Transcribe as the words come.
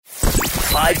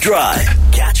5 Drive.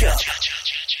 Catch up.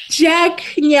 Jack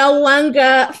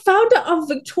Nyawanga, founder of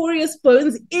Victorious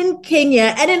Bones in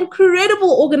Kenya, an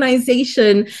incredible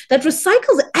organization that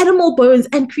recycles animal bones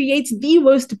and creates the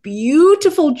most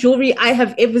beautiful jewelry I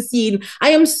have ever seen.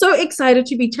 I am so excited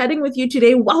to be chatting with you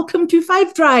today. Welcome to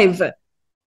 5 Drive.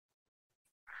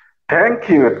 Thank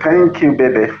you,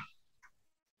 baby.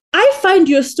 I find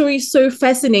your story so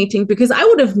fascinating because I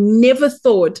would have never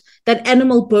thought that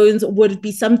animal bones would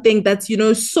be something that's,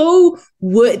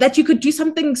 that you could do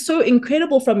something so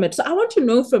incredible from it. So I want to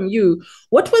know from you,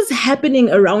 what was happening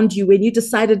around you when you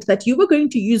decided that you were going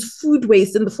to use food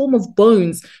waste in the form of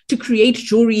bones to create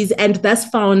jewelries and thus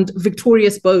found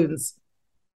Victorious Bones?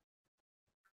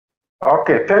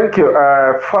 Okay, thank you.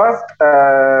 First,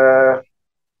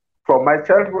 from my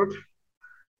childhood,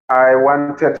 I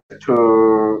wanted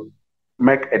to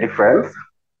make a difference.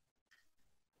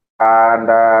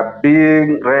 And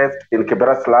being raised in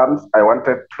Kibera slums, I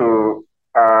wanted to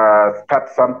start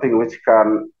something which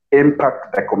can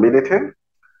impact the community.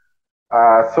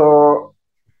 So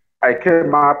I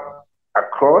came up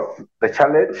across the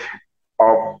challenge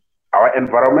of our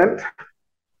environment,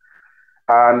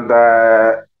 and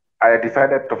I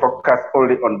decided to focus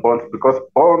only on bones because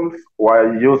bones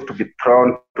were used to be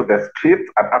thrown to the streets,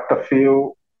 and after a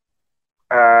few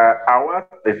hours,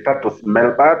 they start to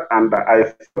smell bad, and I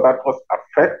saw that was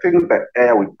affecting the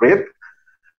air we breathe.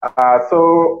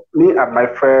 So me and my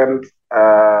friends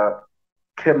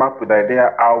came up with the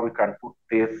idea how we can put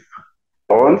these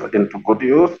bones into good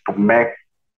use to make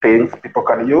things people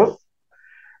can use.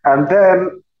 And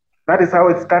then that is how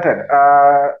it started.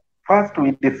 First,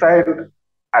 we decided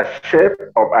a shape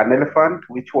of an elephant,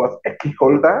 which was a key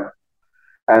holder,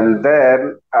 and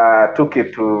then took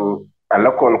it to a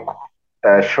local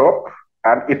shop,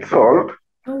 and it sold.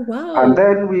 Oh, wow. And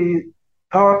then we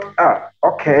thought,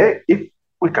 okay, if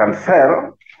we can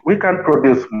sell, we can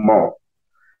produce more.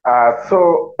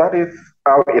 So that is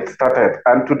how it started.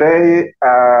 And today,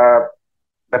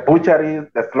 the butcheries,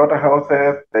 the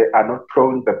slaughterhouses, they are not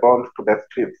throwing the bones to the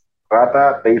streets.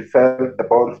 Rather, they sell the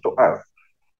bones to us.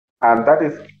 And that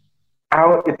is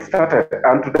how it started.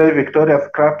 And today, Victoria's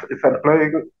Craft is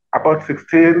employing about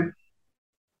 16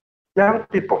 young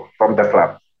people from the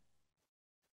slums.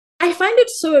 I find it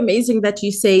so amazing that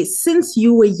you say since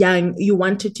you were young, you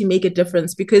wanted to make a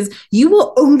difference because you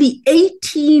were only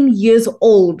 18 years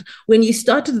old when you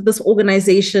started this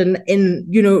organization in,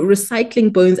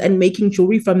 recycling bones and making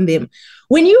jewelry from them.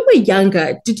 When you were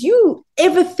younger, did you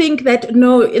ever think that,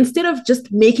 no, instead of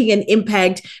just making an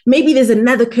impact, maybe there's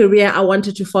another career I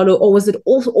wanted to follow, or was it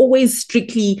also always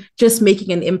strictly just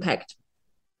making an impact?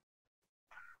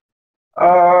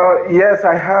 Yes,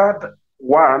 I had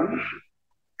one.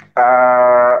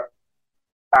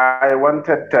 I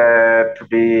wanted to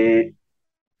be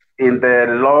in the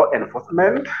law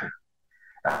enforcement,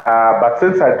 but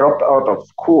since I dropped out of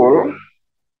school,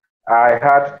 I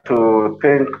had to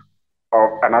think of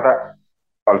another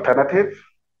alternative,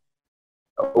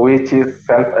 which is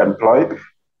self-employed.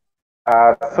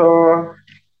 So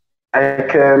I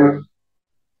came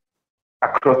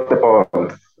across the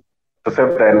bonds to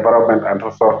save the environment and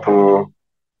also to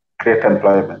create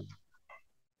employment.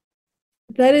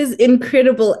 That is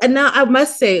incredible. And now I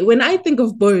must say, when I think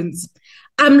of bones,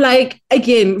 I'm like,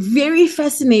 again, very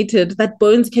fascinated that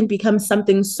bones can become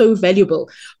something so valuable.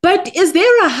 But is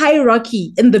there a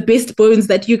hierarchy in the best bones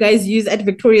that you guys use at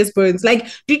Victorious Bones? Like,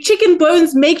 do chicken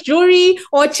bones make jewelry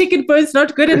or chicken bones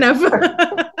not good enough?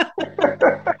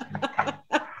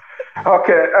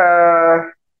 Okay.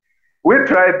 We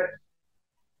tried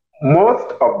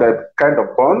most of the kind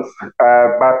of bones,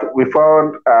 but we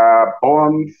found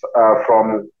bones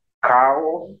from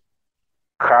cow,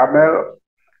 camel,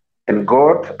 and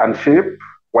goat and sheep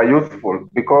were useful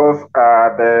because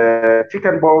the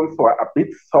chicken bones were a bit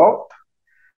soft,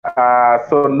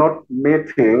 so not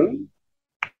meeting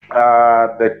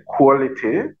the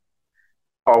quality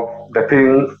of the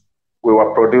things we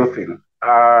were producing.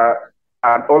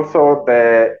 And also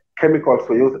the chemicals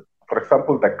we use, for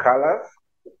example, the colors.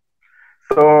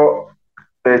 So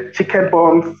the chicken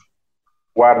bones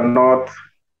were not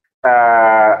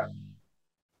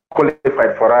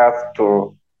qualified for us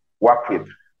to work with.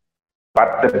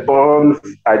 But the bones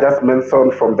I just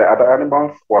mentioned from the other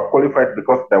animals were qualified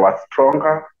because they were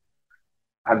stronger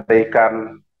and they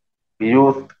can be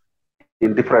used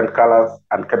in different colors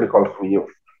and chemicals we use.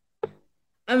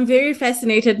 I'm very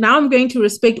fascinated. Now I'm going to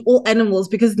respect all animals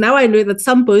because now I know that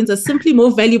some bones are simply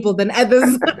more valuable than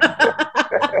others.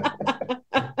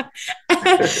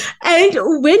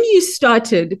 And when you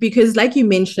started, because like you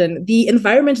mentioned, the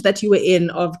environment that you were in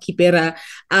of Kibera,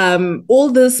 all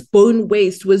this bone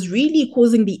waste was really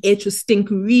causing the air to stink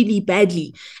really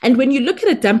badly. And when you look at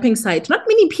a dumping site, not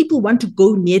many people want to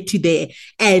go near to there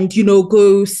and,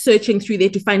 go searching through there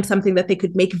to find something that they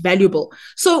could make valuable.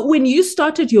 So when you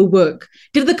started your work,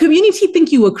 did the community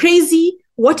think you were crazy?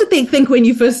 What did they think when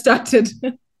you first started?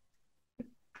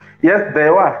 Yes, they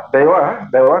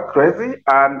were crazy.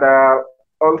 And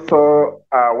also,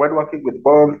 when working with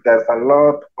bones, there's a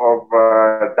lot of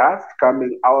dust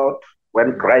coming out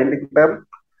when grinding them.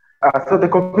 So the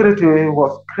community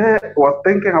was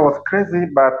thinking I was crazy,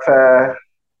 but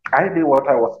I knew what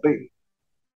I was doing.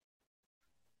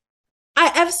 I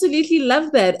absolutely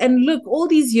love that. And look, all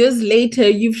these years later,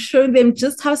 you've shown them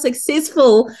just how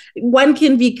successful one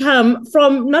can become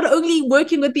from not only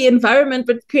working with the environment,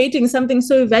 but creating something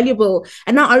so valuable.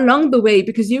 And now, along the way,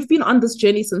 because you've been on this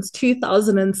journey since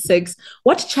 2006,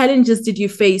 what challenges did you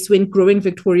face when growing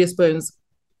Victorious Bones?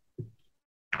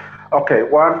 Okay,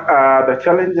 the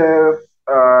challenges,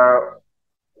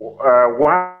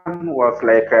 one was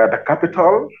like the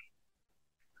capital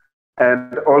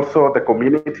and also the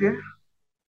community.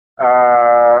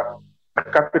 The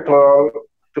capital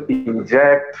to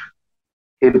inject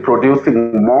in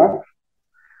producing more,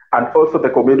 and also the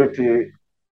community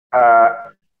uh,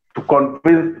 to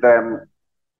convince them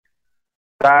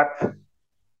that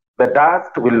the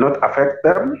dust will not affect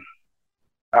them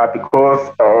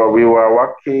because we were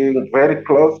working very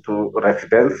close to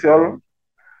residential.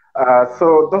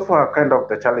 So those were kind of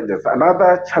the challenges.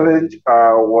 Another challenge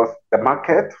was the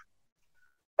market,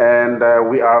 and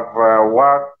we have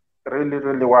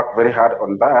really worked very hard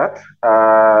on that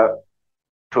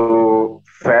to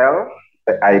sell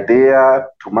the idea,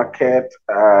 to market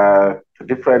to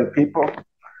different people.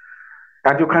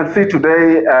 And you can see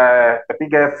today the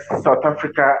biggest South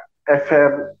Africa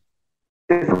FM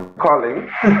is calling.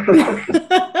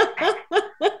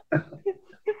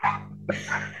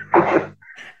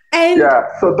 Yeah,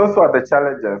 so those were the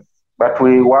challenges, but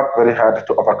we work very hard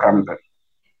to overcome them.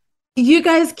 You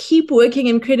guys keep working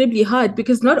incredibly hard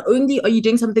because not only are you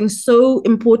doing something so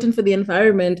important for the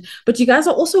environment, but you guys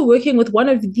are also working with one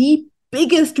of the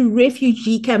biggest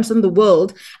refugee camps in the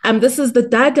world. This is the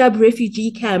Dadaab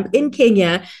refugee camp in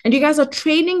Kenya, and you guys are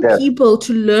training people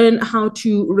to learn how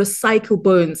to recycle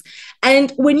bones.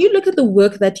 And when you look at the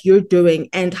work that you're doing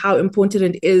and how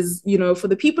important it is, for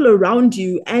the people around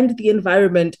you and the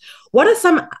environment, what are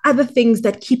some other things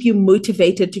that keep you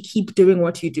motivated to keep doing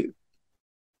what you do?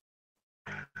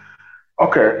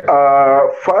 Okay.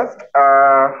 First,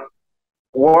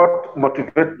 what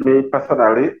motivates me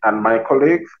personally and my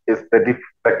colleagues is the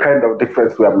kind of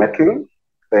difference we are making,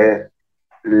 the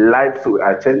lives we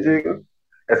are changing,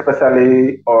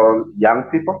 especially on young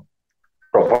people,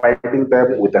 providing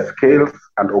them with the skills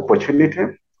and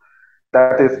opportunity.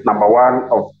 That is number one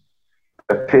of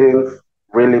the things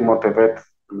really motivates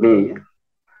me.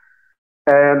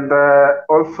 And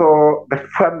also the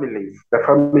families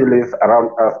around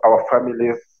us, our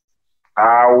families,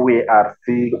 how we are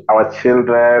seeing our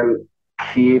children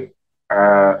keep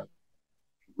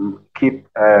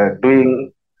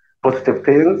doing positive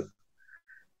things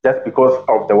just because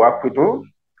of the work we do.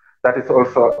 That is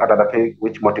also another thing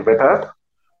which motivates us.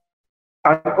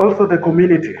 And also the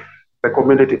community. The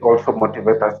community also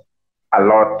motivates us a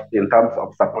lot in terms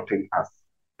of supporting us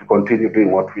to continue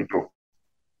doing what we do.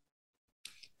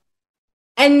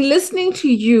 And listening to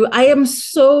you, I am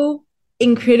so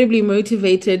incredibly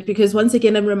motivated because once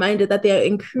again, I'm reminded that there are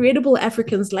incredible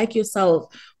Africans like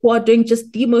yourself who are doing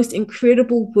just the most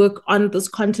incredible work on this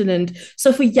continent.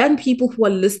 So for young people who are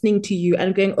listening to you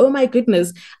and going, oh my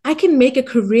goodness, I can make a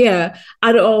career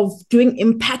out of doing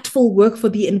impactful work for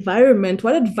the environment.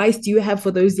 What advice do you have for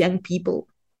those young people?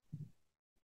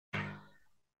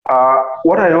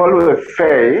 What I always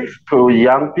say to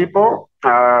young people,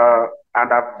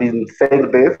 and I've been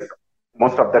saying this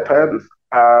most of the times,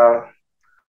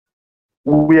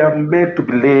 we are made to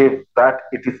believe that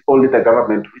it is only the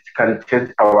government which can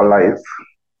change our lives.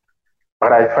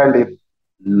 But I find it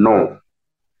no.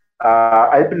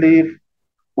 I believe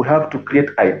we have to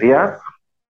create ideas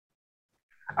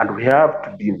and we have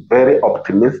to be very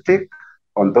optimistic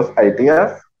on those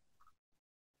ideas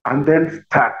and then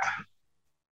start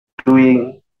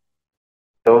doing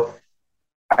those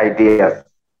ideas,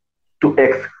 to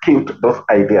execute those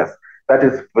ideas. That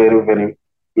is very, very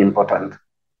important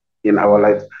in our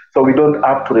lives. So we don't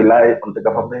have to rely on the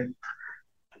government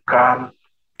to come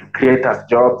to create us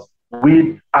jobs.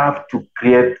 We have to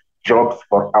create jobs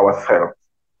for ourselves.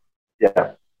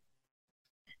 Yeah.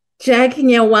 Jack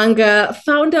Nyawanga,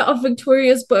 founder of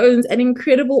Victorious Bones, an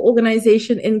incredible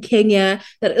organization in Kenya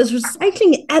that is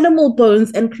recycling animal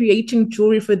bones and creating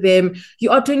jewelry for them.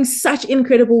 You are doing such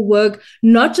incredible work,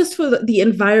 not just for the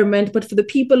environment, but for the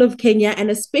people of Kenya and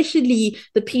especially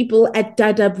the people at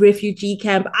Dadaab refugee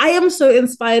camp. I am so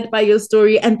inspired by your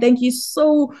story, and thank you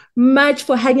so much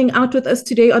for hanging out with us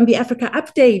today on the Africa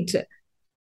Update.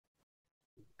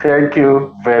 Thank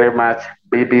you very much,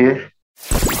 Bibi.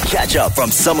 Catch up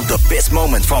from some of the best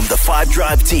moments from the 5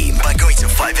 Drive team by going to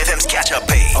 5FM's catch up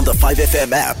page on the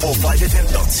 5FM app or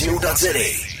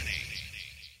 5FM.co.za.